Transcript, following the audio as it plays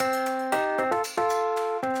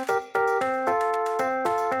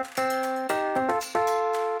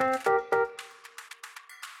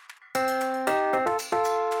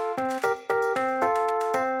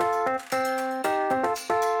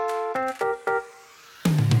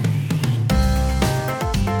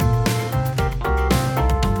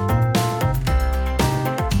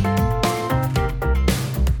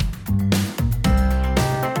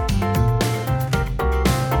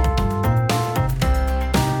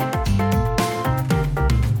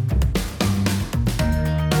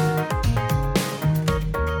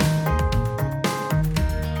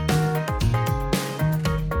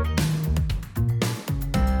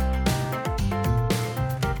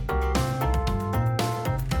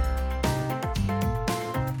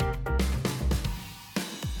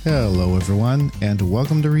Hello everyone, and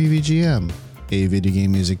welcome to ReVGM, a video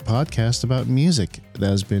game music podcast about music that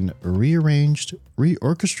has been rearranged,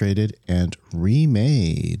 reorchestrated, and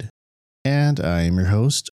remade. And I am your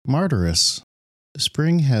host, Martyrus.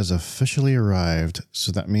 Spring has officially arrived,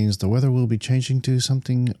 so that means the weather will be changing to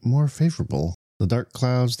something more favorable. The dark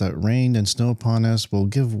clouds that rained and snow upon us will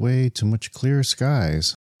give way to much clearer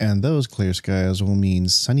skies, and those clear skies will mean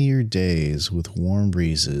sunnier days with warm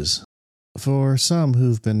breezes. For some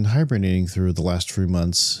who've been hibernating through the last few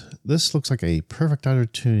months, this looks like a perfect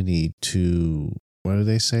opportunity to,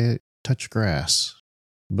 touch grass.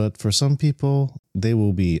 But for some people, they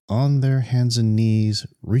will be on their hands and knees,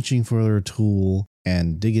 reaching for their tool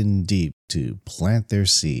and digging deep to plant their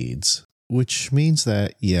seeds. Which means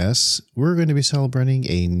that, yes, we're going to be celebrating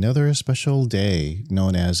another special day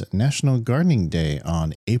known as National Gardening Day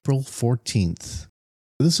on April 14th.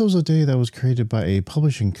 This was a day that was created by a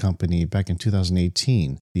publishing company back in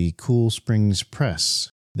 2018, the Cool Springs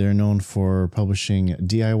Press. They're known for publishing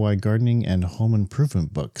DIY gardening and home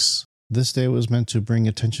improvement books. This day was meant to bring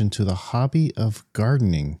attention to the hobby of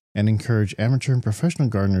gardening and encourage amateur and professional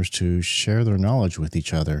gardeners to share their knowledge with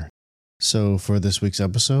each other. So for this week's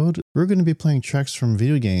episode, we're going to be playing tracks from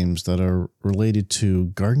video games that are related to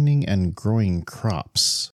gardening and growing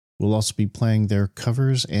crops. We'll also be playing their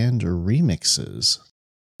covers and remixes.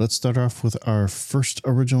 Let's start off with our first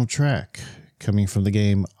original track, coming from the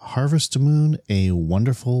game Harvest Moon: A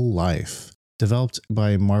Wonderful Life, developed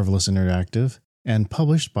by Marvelous Interactive and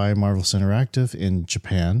published by Marvelous Interactive in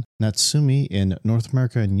Japan, Natsumi in North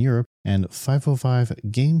America and Europe, and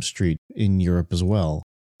 505 Game Street in Europe as well,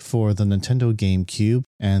 for the Nintendo GameCube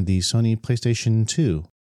and the Sony PlayStation 2.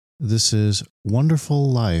 This is Wonderful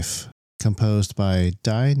Life, composed by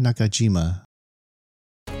Dai Nakajima.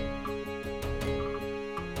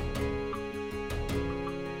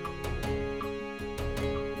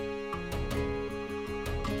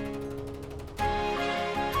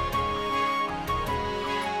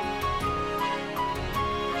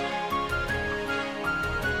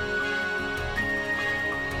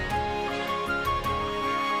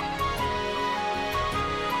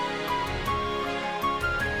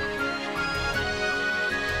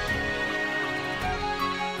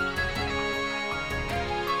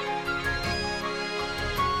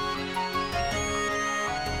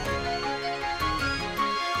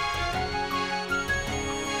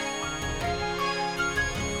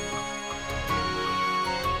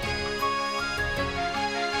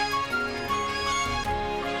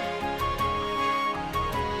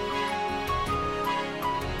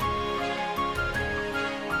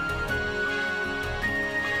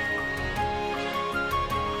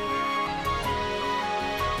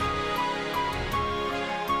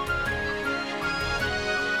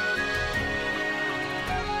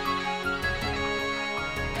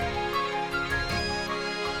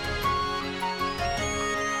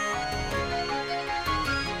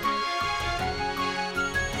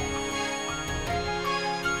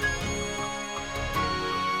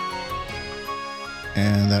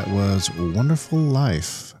 And that was Wonderful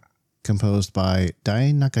Life, composed by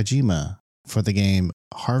Dai Nakajima for the game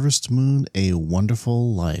Harvest Moon: A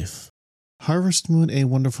Wonderful Life. Harvest Moon: A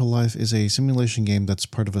Wonderful Life is a simulation game that's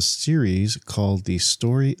part of a series called The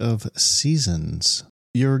Story of Seasons.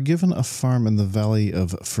 You're given a farm in the Valley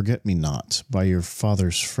of Forget-Me-Not by your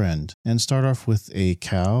father's friend, and start off with a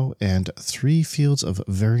cow and 3 fields of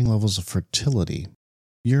varying levels of fertility.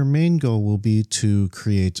 Your main goal will be to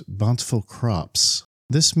create bountiful crops.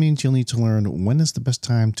 This means you'll need to learn when is the best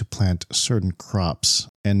time to plant certain crops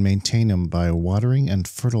and maintain them by watering and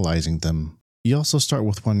fertilizing them. You also start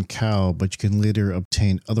with 1 cow, but you can later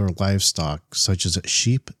obtain other livestock such as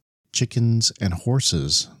sheep, chickens, and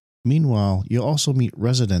horses. Meanwhile, you'll also meet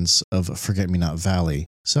residents of Forget-Me-Not Valley,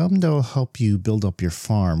 some that will help you build up your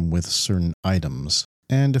farm with certain items,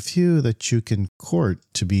 and a few that you can court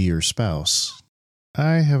to be your spouse.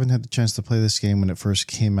 I haven't had the chance to play this game when it first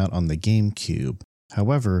came out on the GameCube.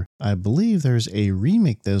 However, I believe there's a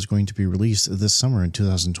remake that is going to be released this summer in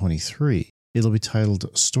 2023. It'll be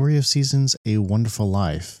titled Story of Seasons: A Wonderful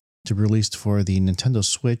Life, to be released for the Nintendo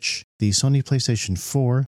Switch, the Sony PlayStation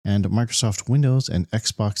 4, and Microsoft Windows and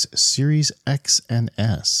Xbox Series X and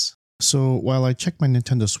S. So while I check my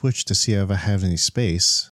Nintendo Switch to see if I have any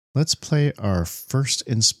space, let's play our first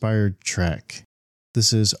inspired track.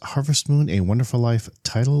 This is Harvest Moon: A Wonderful Life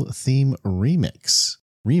title theme remix,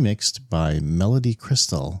 remixed by Melody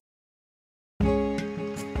Crystal.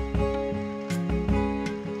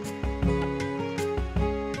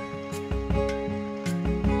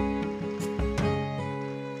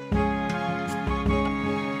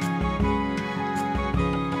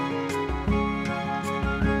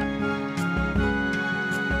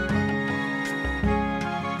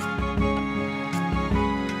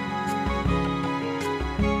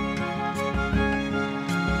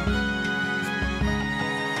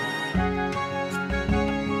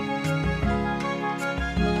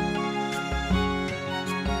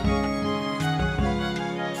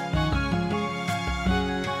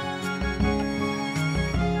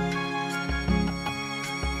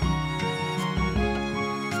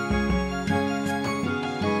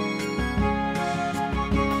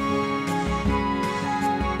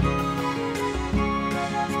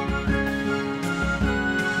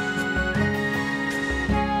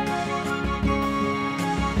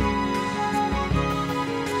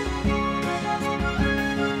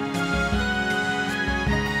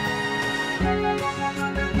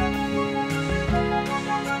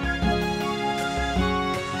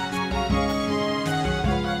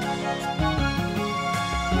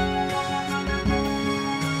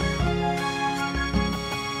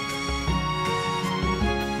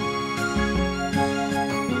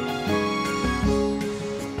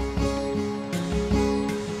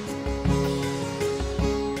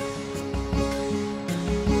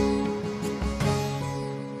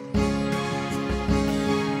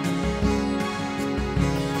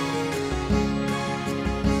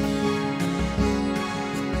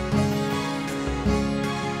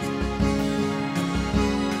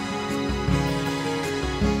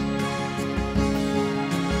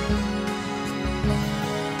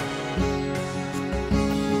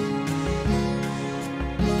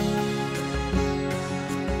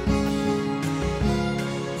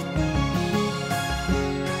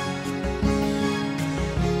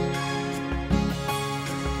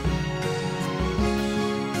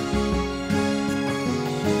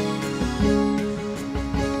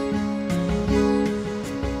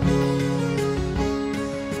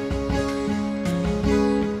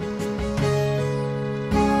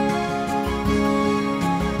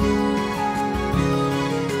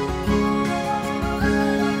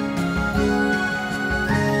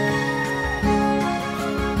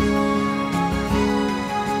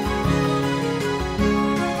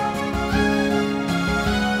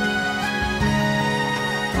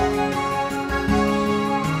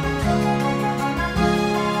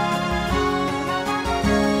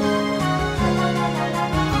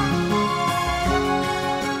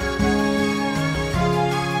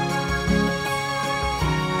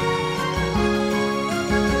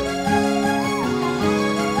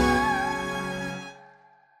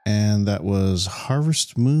 And that was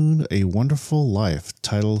Harvest Moon, A Wonderful Life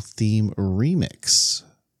title theme remix,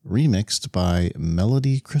 remixed by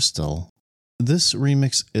Melody Crystal. This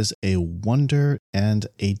remix is a wonder and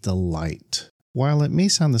a delight. While it may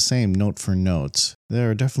sound the same note for note, there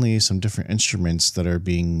are definitely some different instruments that are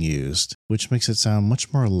being used, which makes it sound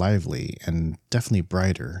much more lively and definitely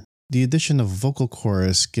brighter. The addition of vocal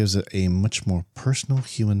chorus gives it a much more personal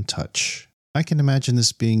human touch. I can imagine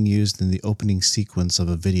this being used in the opening sequence of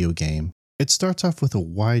a video game. It starts off with a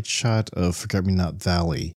wide shot of Forget-Me-Not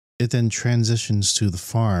Valley. It then transitions to the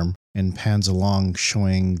farm and pans along,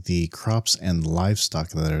 showing the crops and livestock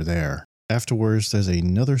that are there. Afterwards, there's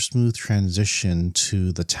another smooth transition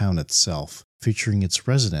to the town itself, featuring its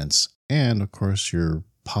residents and, of course, your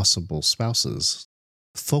possible spouses.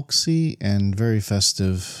 Folksy and very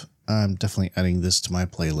festive, I'm definitely adding this to my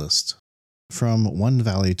playlist. From one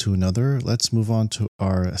valley to another, let's move on to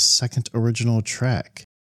our second original track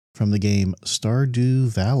from the game Stardew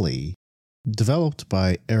Valley. Developed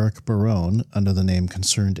by Eric Barone under the name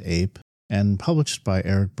Concerned Ape, and published by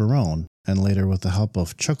Eric Barone, and later with the help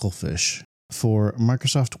of Chucklefish. For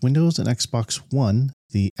Microsoft Windows and Xbox One,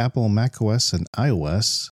 the Apple macOS and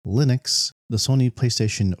iOS, Linux, the Sony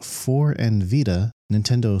PlayStation 4 and Vita,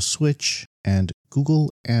 Nintendo Switch, and Google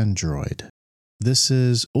Android. This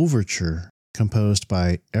is Overture, composed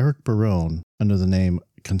by Eric Barone under the name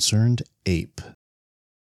Concerned Ape.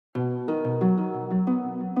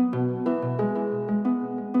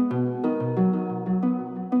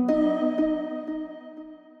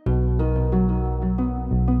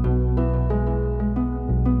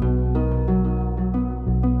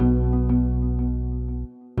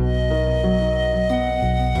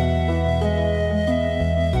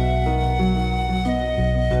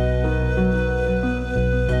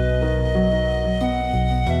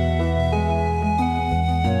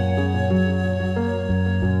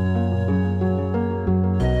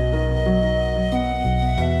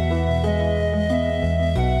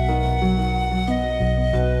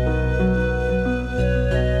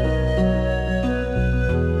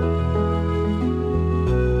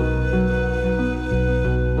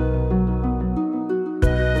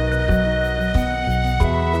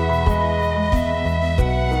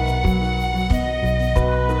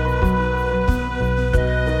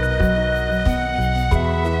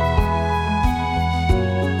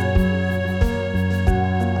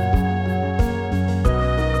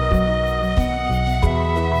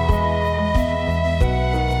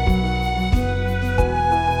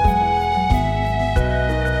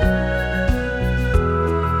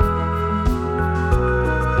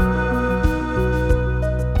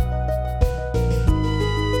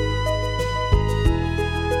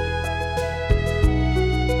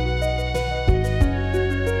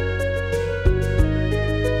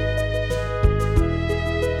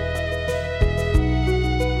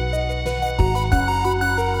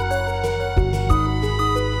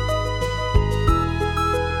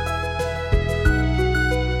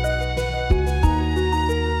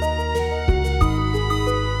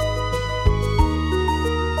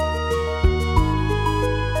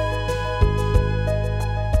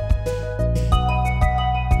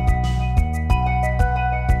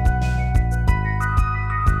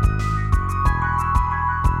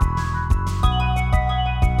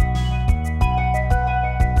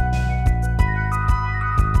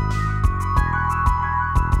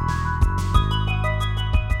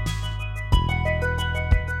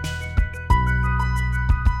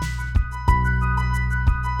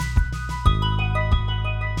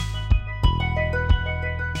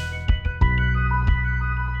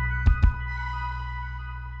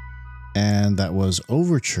 And that was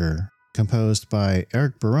Overture, composed by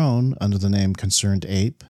Eric Barone under the name Concerned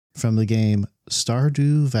Ape, from the game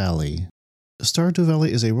Stardew Valley. Stardew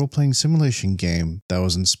Valley is a role-playing simulation game that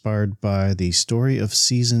was inspired by the Story of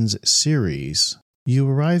Seasons series. You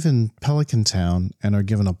arrive in Pelican Town and are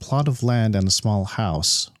given a plot of land and a small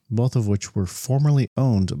house, both of which were formerly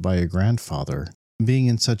owned by your grandfather. Being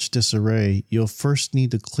in such disarray, you'll first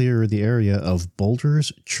need to clear the area of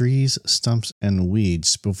boulders, trees, stumps, and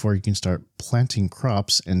weeds before you can start planting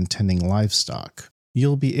crops and tending livestock.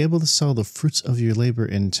 You'll be able to sell the fruits of your labor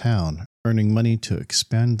in town, earning money to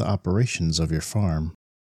expand the operations of your farm.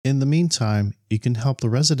 In the meantime, you can help the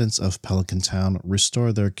residents of Pelican Town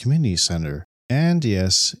restore their community center, and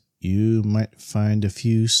yes, you might find a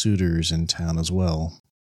few suitors in town as well.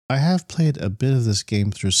 I have played a bit of this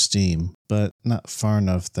game through Steam, but not far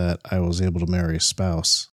enough that I was able to marry a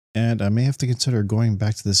spouse. And I may have to consider going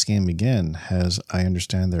back to this game again, as I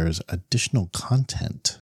understand there is additional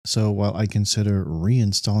content. So while I consider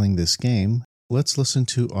reinstalling this game, let's listen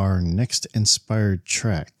to our next inspired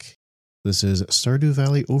track. This is Stardew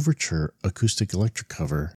Valley Overture Acoustic Electric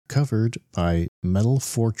Cover, covered by Metal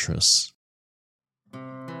Fortress.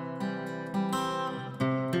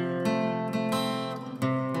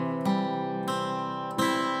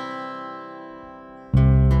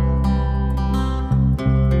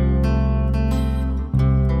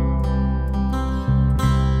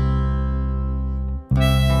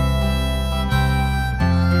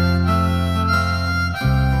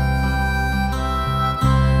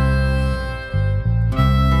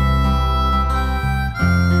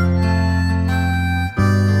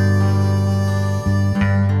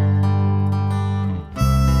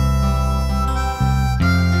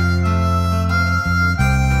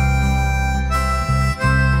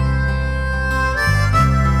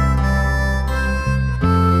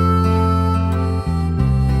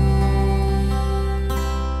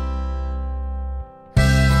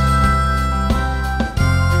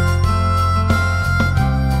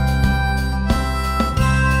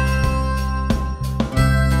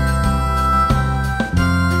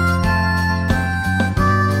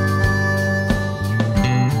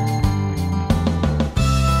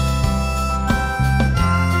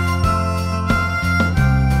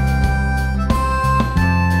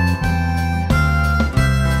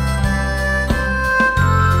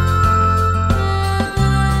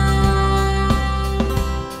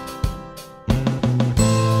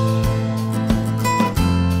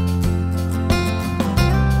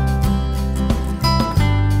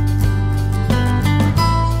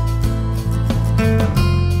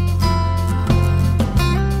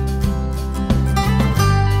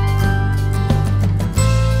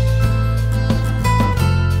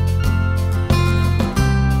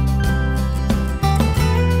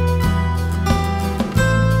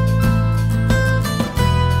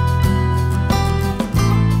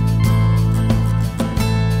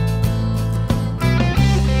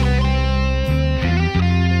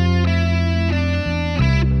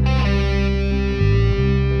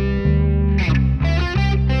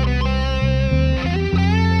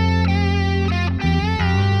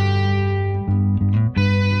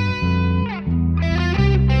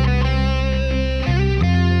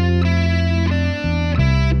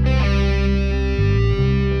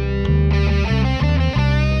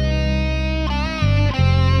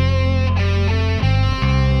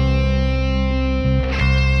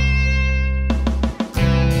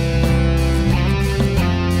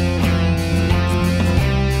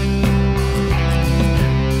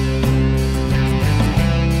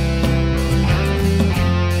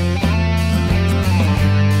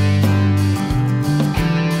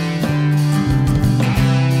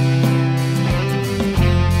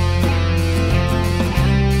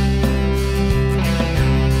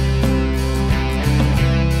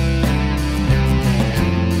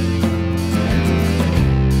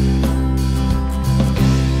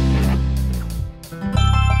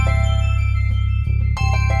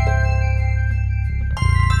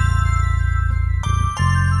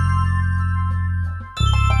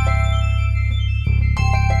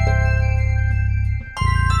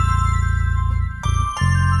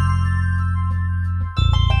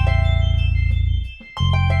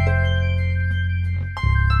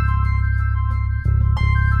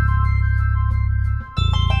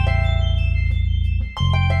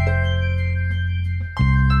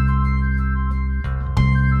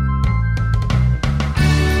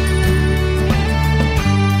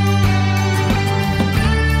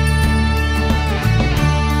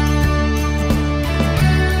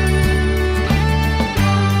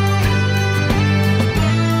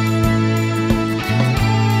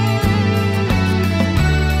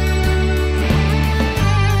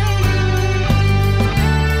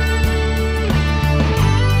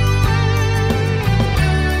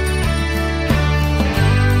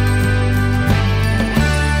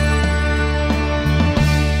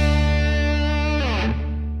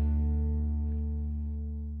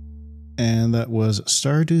 And that was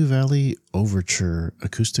Stardew Valley Overture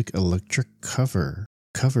Acoustic Electric Cover,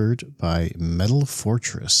 covered by Metal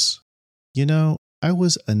Fortress. You know, I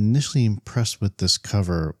was initially impressed with this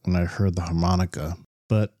cover when I heard the harmonica,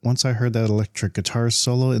 but once I heard that electric guitar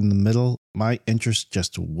solo in the middle, my interest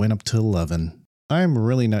just went up to 11. I'm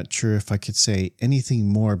really not sure if I could say anything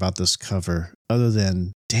more about this cover other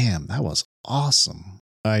than, damn, that was awesome.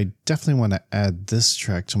 I definitely want to add this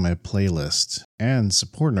track to my playlist and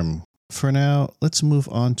support them. For now, let's move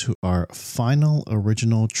on to our final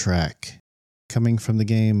original track, coming from the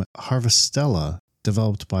game Harvestella,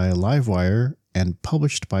 developed by Livewire and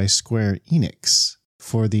published by Square Enix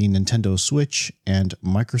for the Nintendo Switch and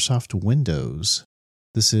Microsoft Windows.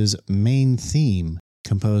 This is Main Theme,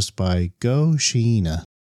 composed by Go Shiina.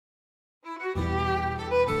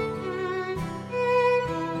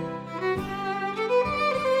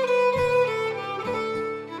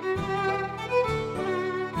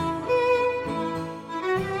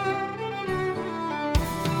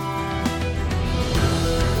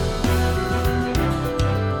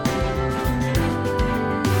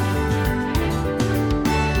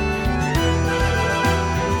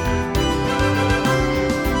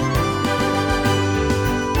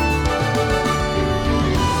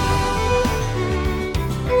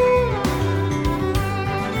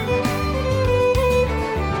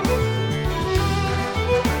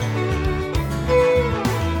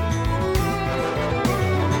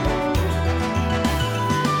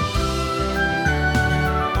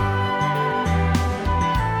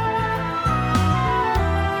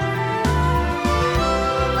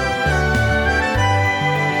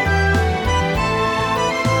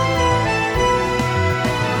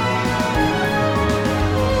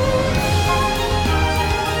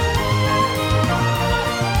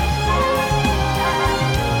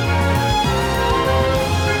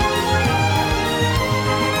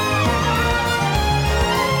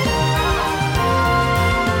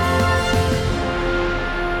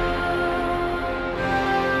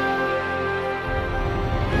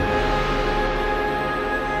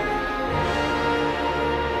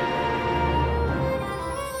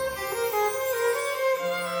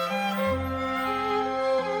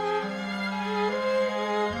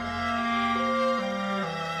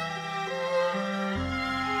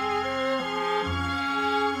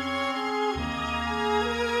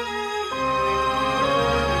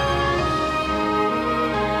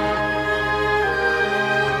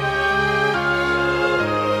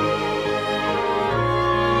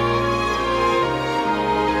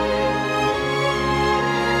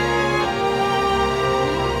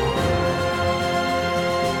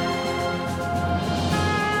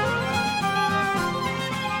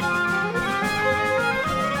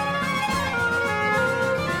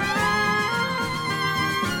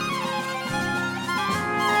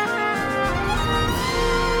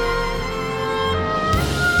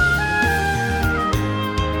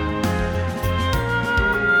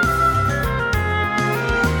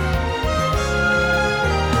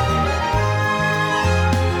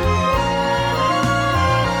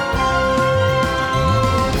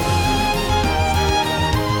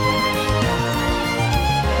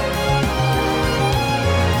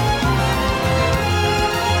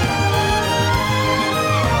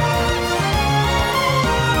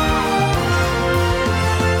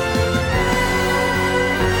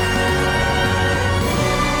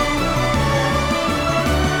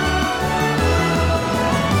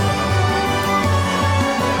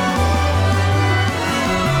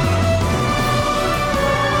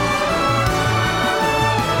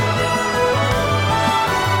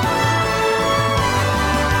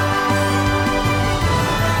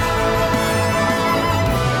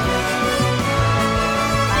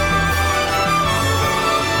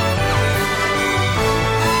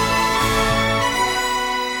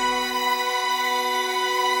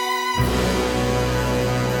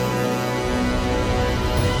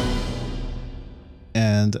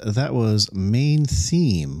 And that was Main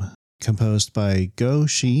Theme, composed by Go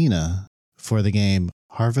Shiina for the game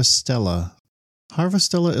Harvestella.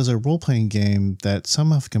 Harvestella is a role-playing game that some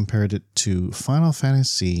have compared it to Final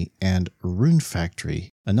Fantasy and Rune Factory,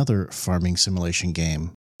 another farming simulation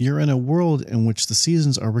game. You're in a world in which the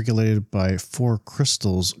seasons are regulated by 4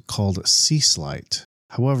 crystals called Seaslight.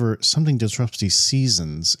 However, something disrupts these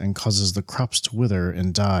seasons and causes the crops to wither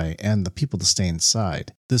and die and the people to stay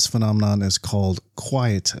inside. This phenomenon is called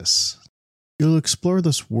quietus. You'll explore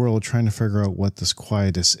this world trying to figure out what this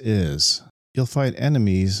quietus is. You'll fight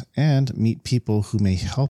enemies and meet people who may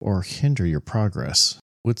help or hinder your progress.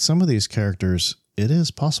 With some of these characters, it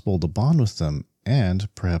is possible to bond with them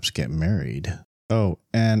and perhaps get married. Oh,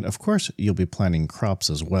 and of course you'll be planting crops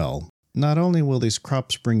as well. Not only will these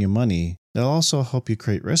crops bring you money, they'll also help you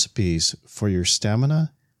create recipes for your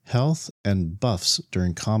stamina, health, and buffs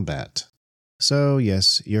during combat. So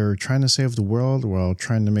yes, you're trying to save the world while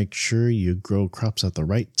trying to make sure you grow crops at the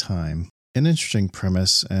right time. An interesting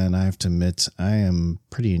premise, and I have to admit, I am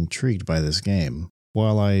pretty intrigued by this game.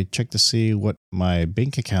 While I check to see what my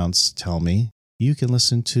bank accounts tell me, you can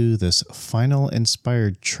listen to this final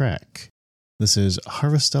inspired track. This is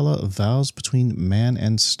Harvestella Vows Between Man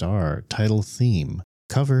and Star title theme,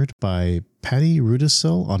 covered by Patty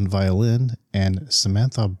Rudisil on violin and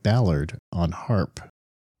Samantha Ballard on harp.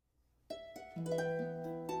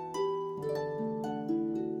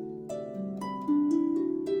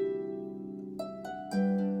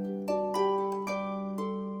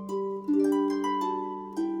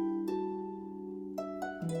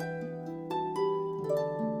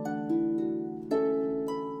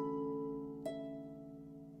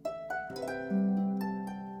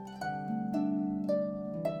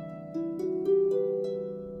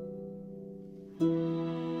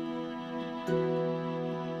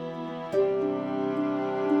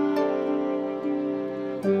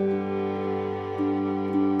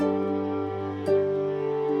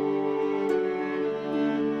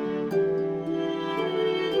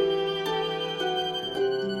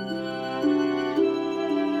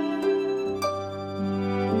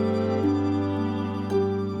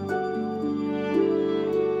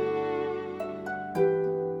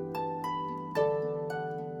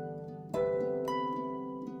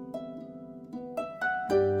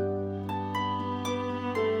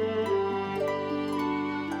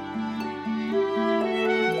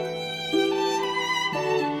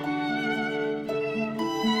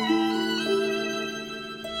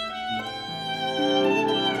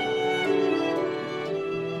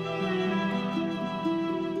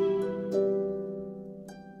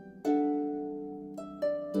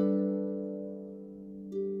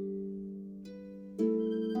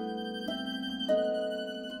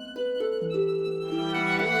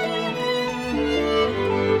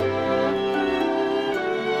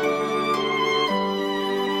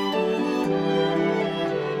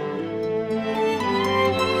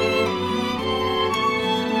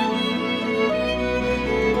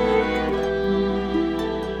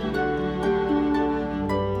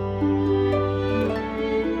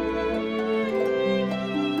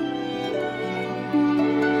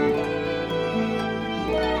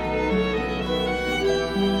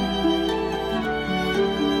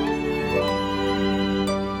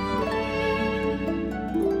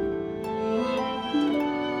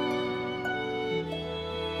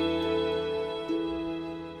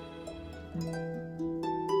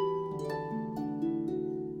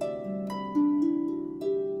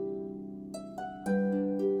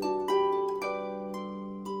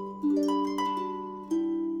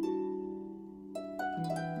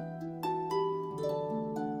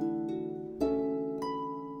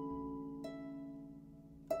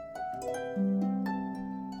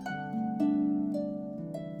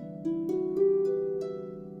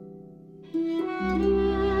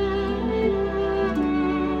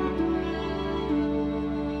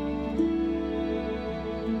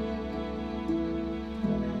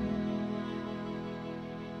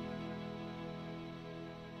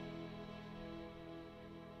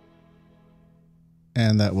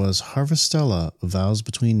 And that was Harvestella, Vows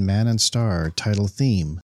Between Man and Star title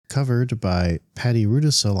theme, covered by Patty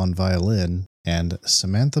Rudisil on violin and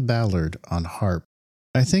Samantha Ballard on harp.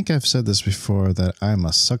 I think I've said this before that I'm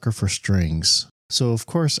a sucker for strings, so of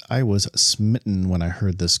course I was smitten when I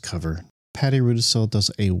heard this cover. Patty Rudisil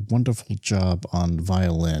does a wonderful job on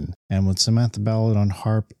violin, and with Samantha Ballard on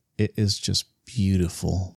harp, it is just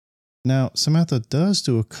beautiful. Now, Samantha does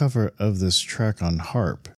do a cover of this track on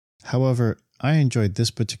harp. However, I enjoyed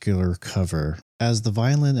this particular cover, as the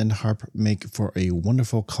violin and harp make for a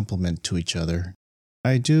wonderful complement to each other.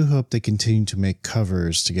 I do hope they continue to make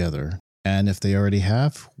covers together. And if they already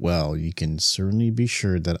have, well, you can certainly be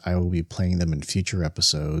sure that I will be playing them in future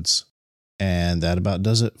episodes. And that about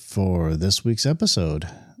does it for this week's episode.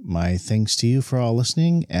 My thanks to you for all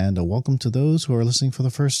listening, and a welcome to those who are listening for the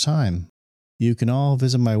first time. You can all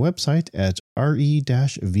visit my website at re-vgm.com.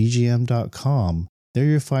 There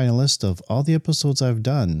you'll find a list of all the episodes I've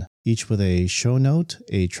done, each with a show note,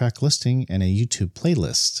 a track listing, and a YouTube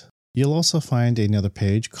playlist. You'll also find another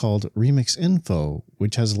page called Remix Info,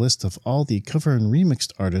 which has a list of all the cover and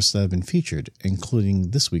remixed artists that have been featured,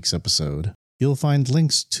 including this week's episode. You'll find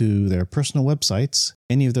links to their personal websites,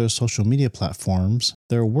 any of their social media platforms,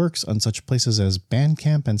 their works on such places as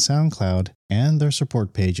Bandcamp and SoundCloud, and their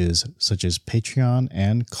support pages such as Patreon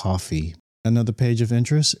and Ko-fi. Another page of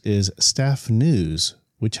interest is Staff News,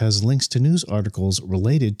 which has links to news articles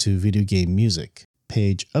related to video game music.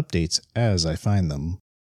 Page updates as I find them.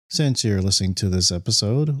 Since you're listening to this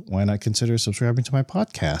episode, why not consider subscribing to my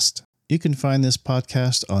podcast? You can find this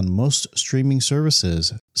podcast on most streaming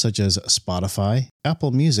services such as Spotify,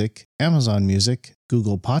 Apple Music, Amazon Music,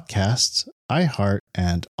 Google Podcasts, iHeart,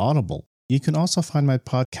 and Audible. You can also find my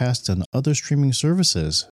podcast on other streaming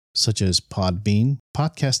services such as Podbean,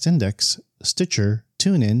 Podcast Index, Stitcher,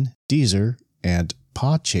 TuneIn, Deezer, and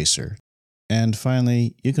Podchaser. And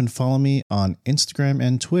finally, you can follow me on Instagram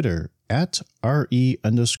and Twitter at @re_VGM.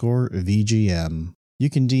 You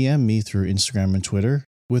can DM me through Instagram and Twitter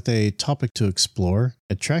with a topic to explore,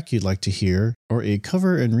 a track you'd like to hear, or a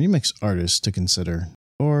cover and remix artist to consider.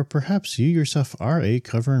 Or perhaps you yourself are a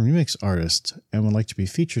cover and remix artist and would like to be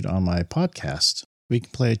featured on my podcast. We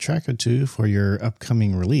can play a track or two for your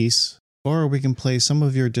upcoming release, or we can play some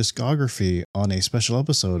of your discography on a special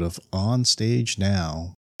episode of On Stage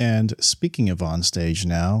Now. And speaking of On Stage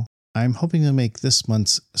Now, I'm hoping to make this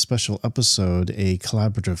month's special episode a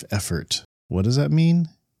collaborative effort. What does that mean?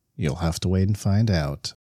 You'll have to wait and find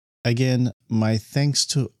out. Again, my thanks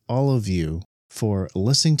to all of you for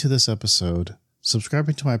listening to this episode,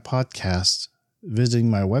 subscribing to my podcast, visiting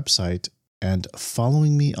my website, and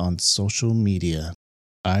following me on social media.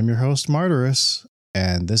 I'm your host, Martyrus,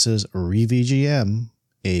 and this is ReVGM,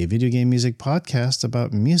 a video game music podcast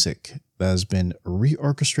about music that has been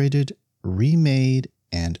reorchestrated, remade,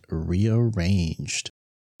 and rearranged.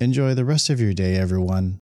 Enjoy the rest of your day,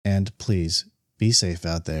 everyone, and please be safe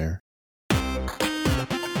out there.